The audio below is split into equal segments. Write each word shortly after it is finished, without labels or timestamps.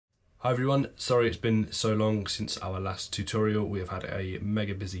Hi everyone, sorry it's been so long since our last tutorial. We have had a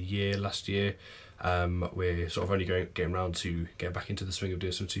mega busy year last year. We're sort of only getting around to getting back into the swing of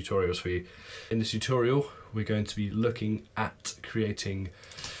doing some tutorials for you. In this tutorial we're going to be looking at creating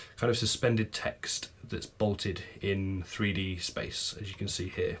kind of suspended text that's bolted in 3D space, as you can see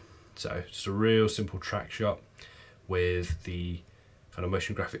here. So just a real simple track shot with the kind of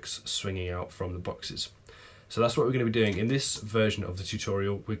motion graphics swinging out from the boxes. So that's what we're going to be doing. In this version of the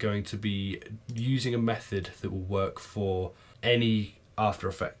tutorial, we're going to be using a method that will work for any After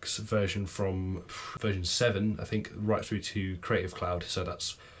Effects version from version 7, I think, right through to Creative Cloud. So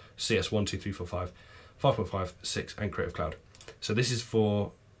that's CS5.5, 5.5, 6 and Creative Cloud. So this is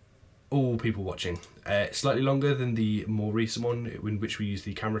for all people watching. Slightly longer than the more recent one in which we use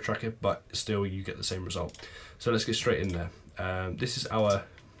the camera tracker, but still you get the same result. So let's get straight in there. This is our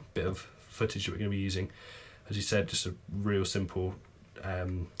bit of footage that we're going to be using. As you said, just a real simple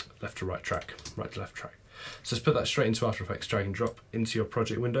left to right track, right to left track. So let's put that straight into After Effects, drag and drop into your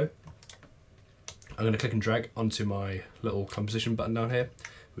project window. I'm going to click and drag onto my little composition button down here,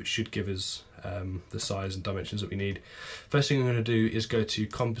 which should give us the size and dimensions that we need. First thing I'm going to do is go to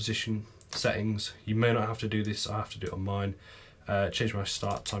composition settings. You may not have to do this, I have to do it on mine. Change my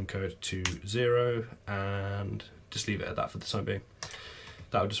start time code to 0 and just leave it at that for the time being.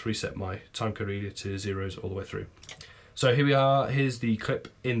 That will just reset my timecode reader to zeros all the way through. So here we are, here's the clip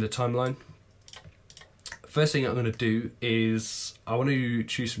in the timeline. First thing I'm going to do is I want to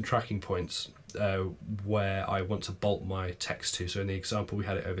choose some tracking points where I want to bolt my text to. So in the example we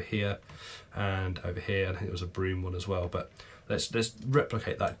had it over here and over here, and I think it was a broom one as well, but let's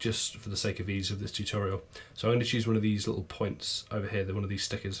replicate that just for the sake of ease of this tutorial. So I'm going to choose one of these little points over here, one of these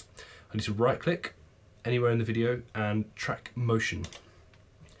stickers. I need to right click anywhere in the video and track motion.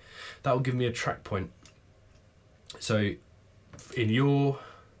 That will give me a track point. So in your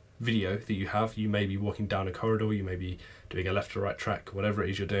video that you have, you may be walking down a corridor, you may be doing a left to right track, whatever it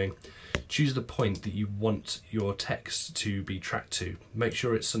is you're doing. Choose the point that you want your text to be tracked to. Make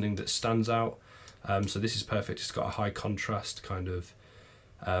sure it's something that stands out. So this is perfect, it's got a high contrast kind of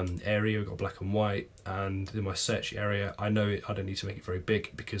area, we've got black and white, and in my search area I know I don't need to make it very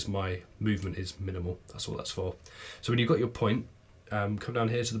big because my movement is minimal, that's all that's for. So when you've got your point, come down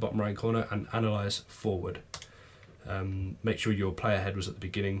here to the bottom right corner and analyze forward. Make sure your player head was at the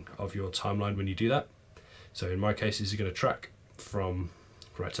beginning of your timeline when you do that. So in my case, this is going to track from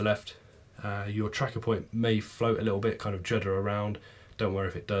right to left. Your tracker point may float a little bit, kind of judder around. Don't worry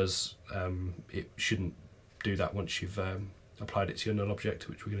if it does. It shouldn't do that once you've applied it to your null object,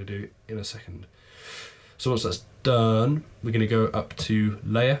 which we're going to do in a second. So once that's done, we're going to go up to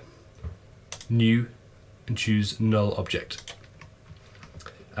Layer, New, and choose Null Object.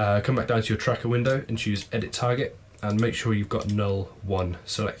 Come back down to your tracker window and choose Edit Target and make sure you've got Null 1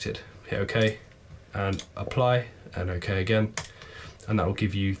 selected. Hit OK and Apply and OK again, and that will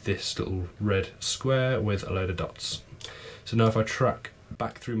give you this little red square with a load of dots. So now if I track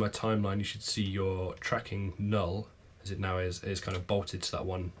back through my timeline, you should see your tracking null, as it now is kind of bolted to that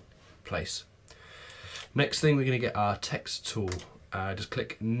one place. Next thing, we're going to get our text tool. Just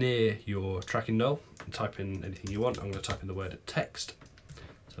click near your tracking null and type in anything you want. I'm going to type in the word text.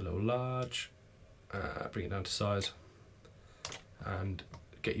 A little large, bring it down to size, and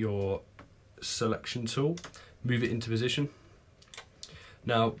get your selection tool, move it into position.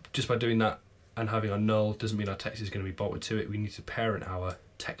 Now, just by doing that and having our null doesn't mean our text is going to be bolted to it. We need to parent our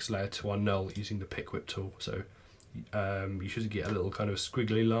text layer to our null using the pick whip tool. So you should get a little kind of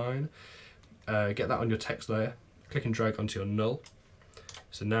squiggly line. Get that on your text layer, click and drag onto your null.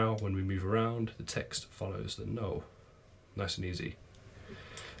 So now when we move around, the text follows the null. Nice and easy.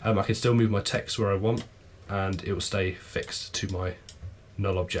 I can still move my text where I want and it will stay fixed to my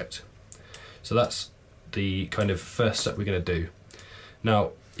null object. So that's the kind of first step we're going to do.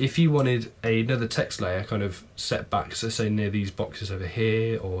 Now if you wanted another text layer kind of set back, so say near these boxes over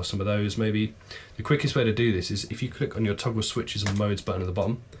here or some of those maybe, the quickest way to do this is if you click on your toggle switches and modes button at the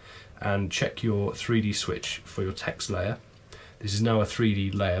bottom and check your 3D switch for your text layer. This is now a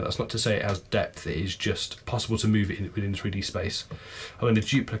 3D layer. That's not to say it has depth, it is just possible to move it within 3D space. I'm going to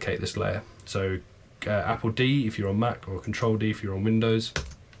duplicate this layer. So Apple D if you're on Mac, or Control D if you're on Windows.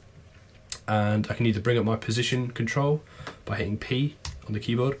 And I can either bring up my position control by hitting P on the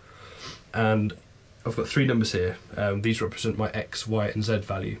keyboard. And I've got 3 numbers here. These represent my X, Y and Z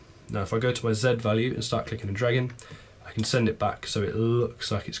value. Now if I go to my Z value and start clicking and dragging, I can send it back so it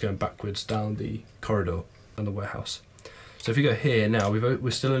looks like it's going backwards down the corridor, down the warehouse. So if you go here now, we're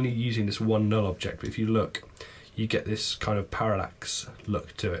still only using this one null object, but if you look, you get this kind of parallax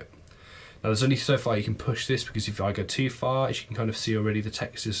look to it. Now there's only so far you can push this, because if I go too far, as you can kind of see already, the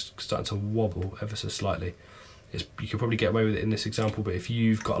text is starting to wobble ever so slightly. You could probably get away with it in this example, but if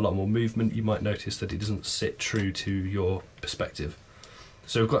you've got a lot more movement, you might notice that it doesn't sit true to your perspective.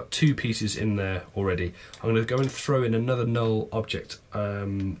 So we've got 2 pieces in there already. I'm going to go and throw in another null object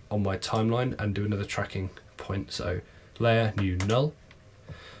on my timeline and do another tracking point. So layer, new null.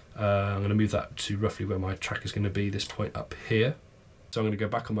 I'm going to move that to roughly where my track is going to be, this point up here. So I'm going to go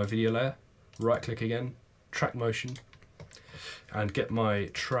back on my video layer, right click again, track motion, and get my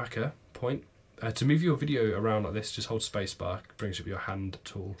tracker point. To move your video around like this, just hold spacebar, brings up your hand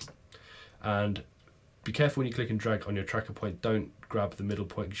tool. And be careful when you click and drag on your tracker point, don't grab the middle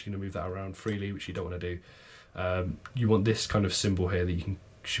point because you're going to move that around freely, which you don't want to do. You want this kind of symbol here that you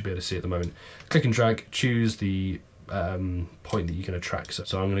should be able to see at the moment. Click and drag, choose the point that you're going to track. So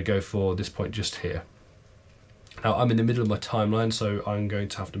I'm going to go for this point just here. Now I'm in the middle of my timeline, so I'm going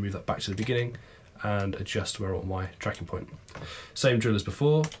to have to move that back to the beginning and adjust where I want my tracking point. Same drill as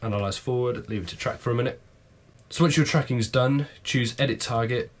before, analyze forward, leave it to track for a minute. So once your tracking is done, choose edit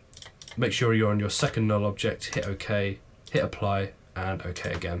target, make sure you're on your second null object, hit OK, hit apply, and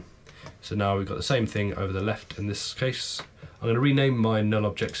OK again. So now we've got the same thing over the left in this case. I'm going to rename my null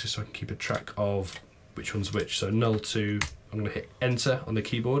objects just so I can keep a track of which one's which. So null2, I'm going to hit enter on the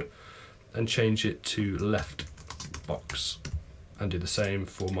keyboard and change it to left box, and do the same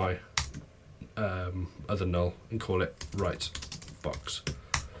for my other null and call it right box.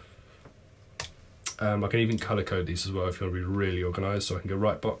 I can even color code these as well if you want to be really organized. So I can go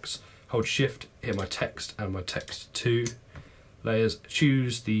right box, hold shift, hit my text and my text 2 layers,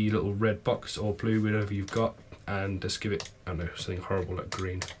 choose the little red box or blue, whatever you've got, and just give it, I don't know, something horrible like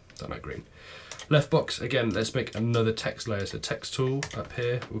green. Don't like green. Left box, again, let's make another text layer. So text tool up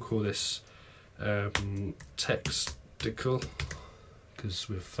here, we'll call this texticle, because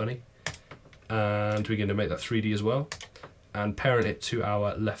we're funny. And we're going to make that 3D as well, and parent it to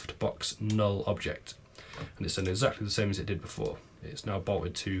our left box null object. And it's done exactly the same as it did before. It's now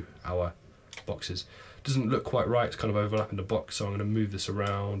bolted to our boxes. Doesn't look quite right, it's kind of overlapping the box, so I'm going to move this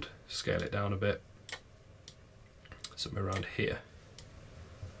around, scale it down a bit, somewhere around here.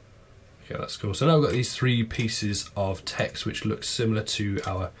 Okay, that's cool. So now we've got these 3 pieces of text which look similar to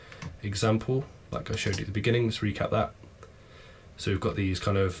our example, like I showed you at the beginning. Let's recap that. So we've got these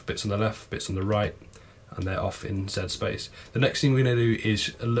kind of bits on the left, bits on the right, and they're off in Z space. The next thing we're going to do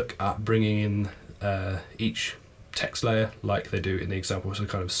is look at bringing in each text layer like they do in the example, so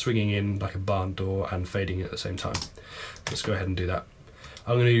kind of swinging in like a barn door and fading it at the same time. Let's go ahead and do that.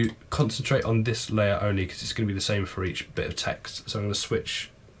 I'm going to concentrate on this layer only because it's going to be the same for each bit of text. So I'm going to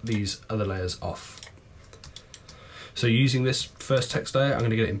switch these other layers off. So using this first text layer, I'm going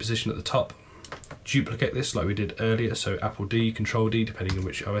to get it in position at the top. Duplicate this like we did earlier, so Apple D, Control D, depending on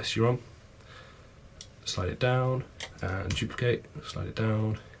which OS you're on. Slide it down and duplicate, slide it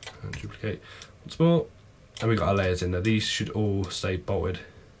down and duplicate once more. And we've got our layers in there. These should all stay bolted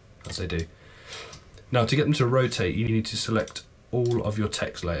as they do. Now to get them to rotate, you need to select all of your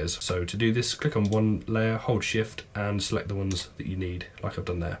text layers. So to do this, click on one layer, hold shift and select the ones that you need, like I've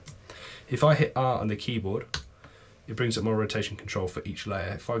done there. If I hit R on the keyboard, it brings up my rotation control for each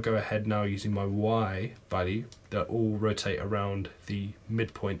layer. If I go ahead now using my Y value, they'll all rotate around the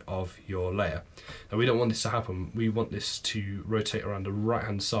midpoint of your layer. Now we don't want this to happen. We want this to rotate around the right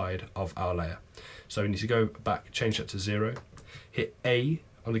hand side of our layer. So we need to go back, change that to 0, hit A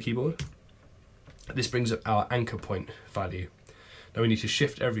on the keyboard. This brings up our anchor point value. Now we need to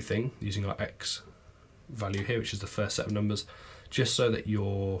shift everything using our X value here, which is the first set of numbers, just so that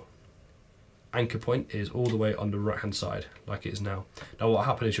your anchor point is all the way on the right hand side like it is now. Now what will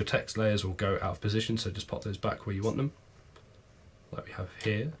happen is your text layers will go out of position, so just pop those back where you want them, like we have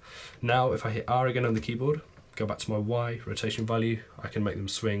here. Now if I hit R again on the keyboard, go back to my Y rotation value, I can make them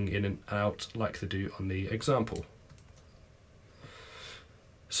swing in and out like they do on the example.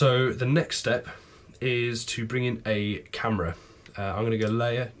 So the next step is to bring in a camera. I'm going to go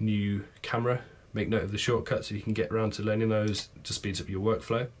layer, new camera, make note of the shortcuts so you can get around to learning those, to speeds up your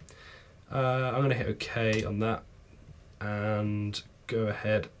workflow. I'm going to hit OK on that and go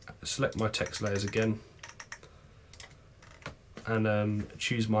ahead, select my text layers again and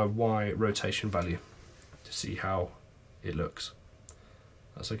choose my Y rotation value to see how it looks.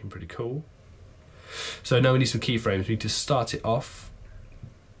 That's looking pretty cool. So now we need some keyframes. We need to start it off,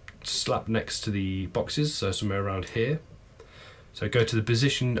 slap next to the boxes, so somewhere around here. So go to the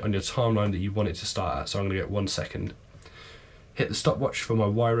position on your timeline that you want it to start at. So I'm going to get 1 second. Hit the stopwatch for my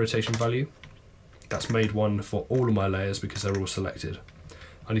Y rotation value. That's made one for all of my layers because they're all selected.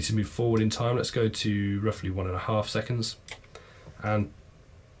 I need to move forward in time. Let's go to roughly 1.5 seconds and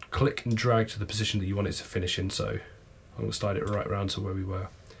click and drag to the position that you want it to finish in. So I'm going to slide it right around to where we were.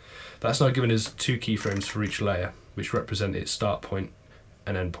 That's now given us 2 keyframes for each layer, which represent its start point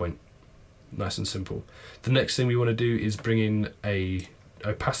and end point. Nice and simple. The next thing we want to do is bring in a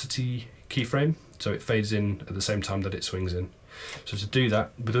opacity keyframe, so it fades in at the same time that it swings in. So to do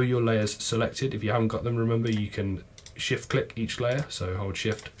that, with all your layers selected, if you haven't got them, remember you can shift click each layer, so hold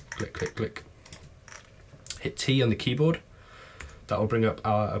shift, click, click, click. Hit T on the keyboard, that will bring up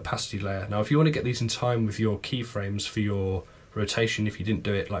our opacity layer. Now if you want to get these in time with your keyframes for your rotation, if you didn't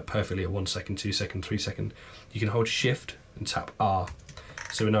do it like perfectly at 1 second, 2 second, 3 second, you can hold shift and tap R.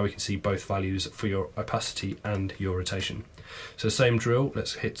 So now we can see both values for your opacity and your rotation. So same drill,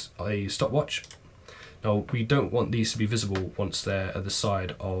 let's hit a stopwatch. Now we don't want these to be visible once they're at the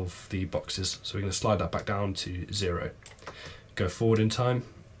side of the boxes, so we're going to slide that back down to 0. Go forward in time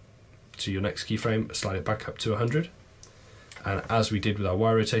to your next keyframe, slide it back up to 100. And as we did with our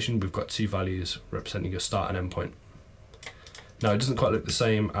Y rotation, we've got 2 values representing your start and end point. Now it doesn't quite look the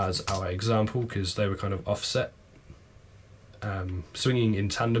same as our example because they were kind of offset, swinging in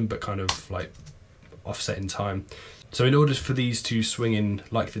tandem but kind of like offset in time. So in order for these to swing in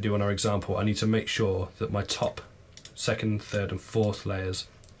like they do on our example, I need to make sure that my top, second, third and fourth layers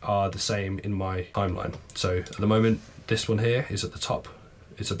are the same in my timeline. So at the moment this one here is at the top,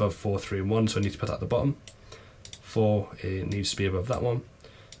 it's above 4, 3 and 1, so I need to put that at the bottom. 4, it needs to be above that one.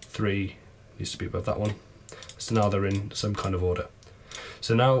 3 needs to be above that one. So now they're in some kind of order.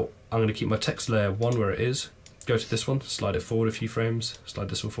 So now I'm going to keep my text layer 1 where it is, go to this one, slide it forward a few frames, slide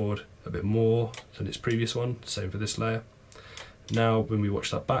this one forward a bit more than its previous one, same for this layer. Now when we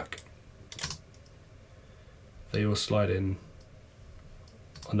watch that back, they all slide in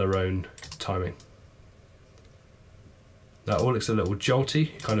on their own timing. That all looks a little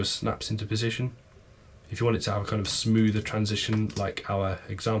jolty, it kind of snaps into position. If you want it to have a kind of smoother transition like our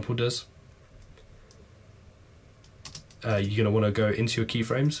example does, you're going to want to go into your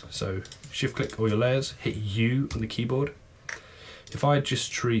keyframes, so shift click all your layers, hit U on the keyboard. If I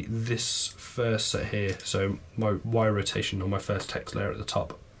just treat this first set here, so my Y rotation on my first text layer at the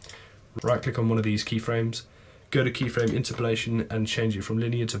top, right click on one of these keyframes, go to Keyframe Interpolation and change it from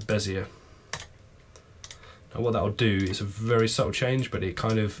linear to Bezier. Now what that'll do is a very subtle change, but it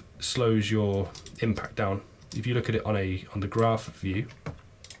kind of slows your impact down. If you look at it on the graph view,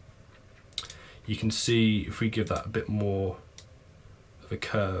 you can see if we give that a bit more of a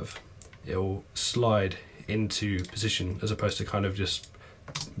curve, it'll slide into position as opposed to kind of just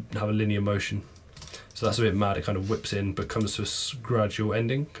have a linear motion. So that's a bit mad, it kind of whips in but comes to a gradual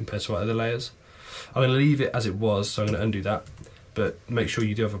ending compared to our other layers. I'm going to leave it as it was, so I'm going to undo that, but make sure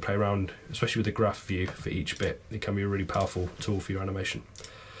you do have a play around, especially with the graph view for each bit. It can be a really powerful tool for your animation.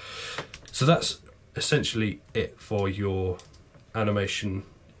 So that's essentially it for your animation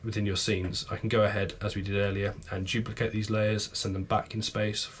within your scenes. I can go ahead, as we did earlier, and duplicate these layers, send them back in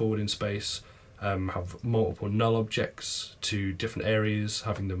space, forward in space, have multiple null objects to different areas,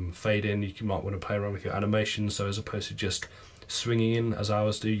 having them fade in. You might want to play around with your animation, so as opposed to just swinging in as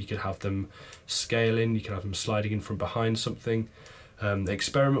ours do, you could have them scale in, you can have them sliding in from behind something.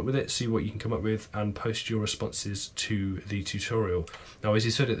 Experiment with it, see what you can come up with, and post your responses to the tutorial. Now, as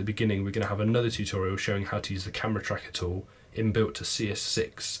you said at the beginning, we're going to have another tutorial showing how to use the camera tracker tool inbuilt to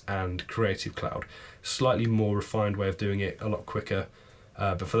CS6 and Creative Cloud. Slightly more refined way of doing it, a lot quicker,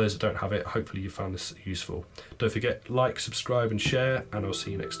 but for those that don't have it, hopefully you found this useful. Don't forget, like, subscribe and share, and I'll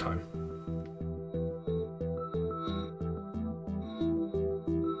see you next time.